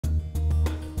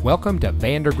Welcome to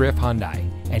Vandergriff Hyundai,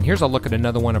 and here's a look at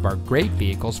another one of our great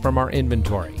vehicles from our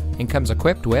inventory, and comes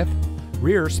equipped with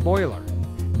rear spoiler,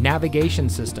 navigation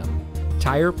system,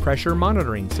 tire pressure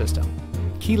monitoring system,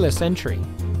 keyless entry,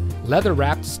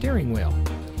 leather-wrapped steering wheel,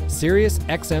 Sirius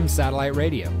XM satellite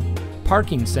radio,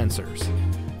 parking sensors,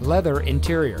 leather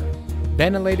interior,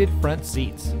 ventilated front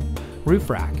seats,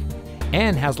 roof rack,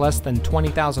 and has less than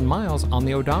 20,000 miles on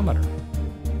the odometer.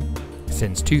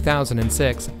 Since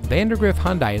 2006, Vandergriff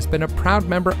Hyundai has been a proud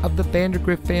member of the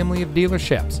Vandergriff family of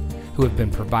dealerships, who have been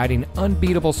providing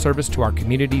unbeatable service to our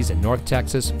communities in North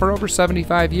Texas for over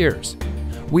 75 years.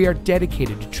 We are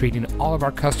dedicated to treating all of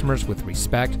our customers with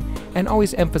respect and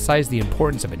always emphasize the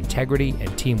importance of integrity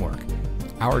and teamwork.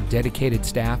 Our dedicated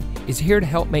staff is here to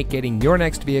help make getting your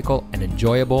next vehicle an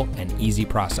enjoyable and easy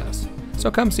process. So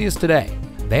come see us today.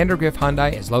 Vandergriff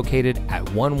Hyundai is located at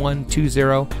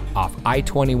 1120 off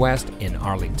I-20 West in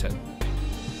Arlington.